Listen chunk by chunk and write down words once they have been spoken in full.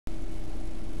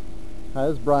Hi,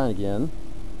 this is Brian again.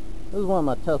 This is one of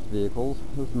my test vehicles.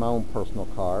 This is my own personal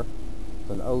car. It's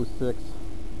an 06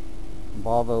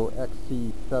 Volvo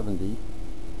XC70.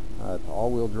 It's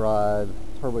all-wheel drive,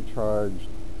 turbocharged.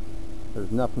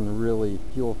 There's nothing really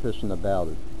fuel efficient about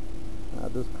it.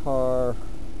 This car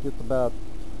gets about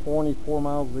 24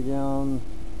 miles a gallon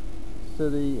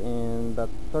city and about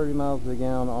 30 miles a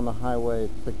gallon on the highway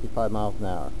at 65 miles an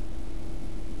hour.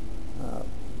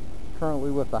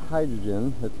 Currently with the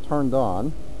hydrogen, it's turned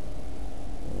on,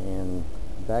 and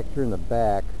back here in the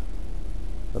back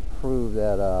to prove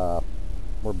that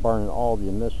we're burning all the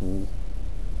emissions,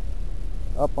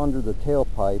 up under the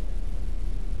tailpipe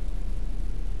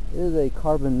is a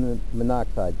carbon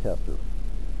monoxide tester,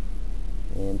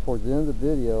 and towards the end of the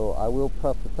video I will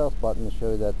press the test button to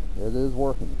show you that it is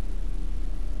working.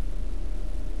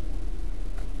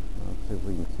 Let's see if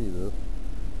we can see this.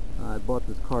 I bought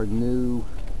this car new.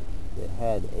 It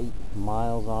had 8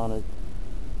 miles on it.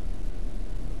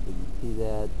 You can see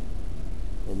that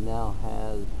it now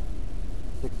has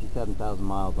 67,000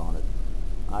 miles on it.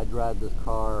 I drive this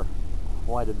car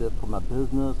quite a bit for my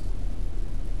business.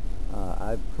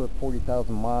 I've put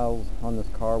 40,000 miles on this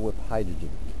car with hydrogen.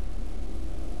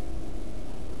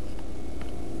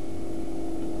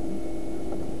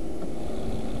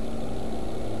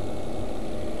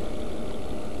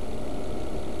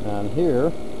 Down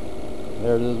here,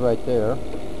 there it is right there,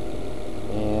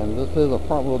 and this is a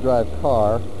front-wheel drive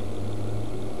car.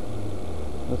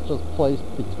 It's just placed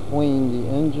between the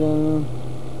engine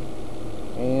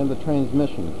and the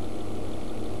transmission.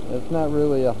 It's not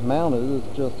really mounted,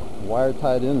 it's just wire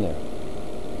tied in there.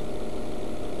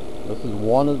 This is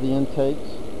one of the intakes.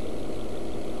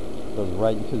 It goes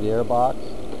right into the air box.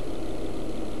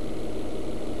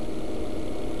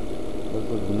 This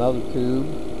is another tube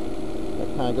that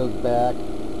kind of goes back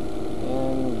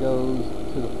and goes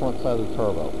to the front side of the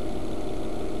turbo.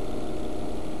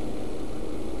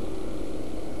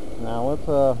 Now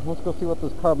let's go see what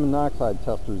this carbon monoxide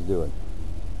tester is doing.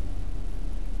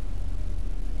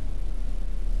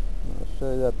 I'll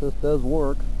show you that this does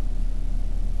work.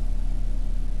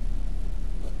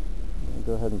 I'll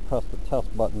go ahead and press the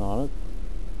test button on it.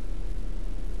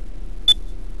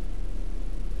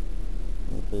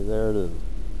 Okay, there it is.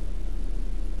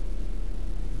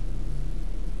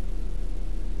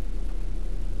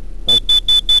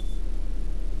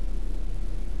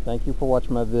 Thank you for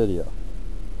watching my video.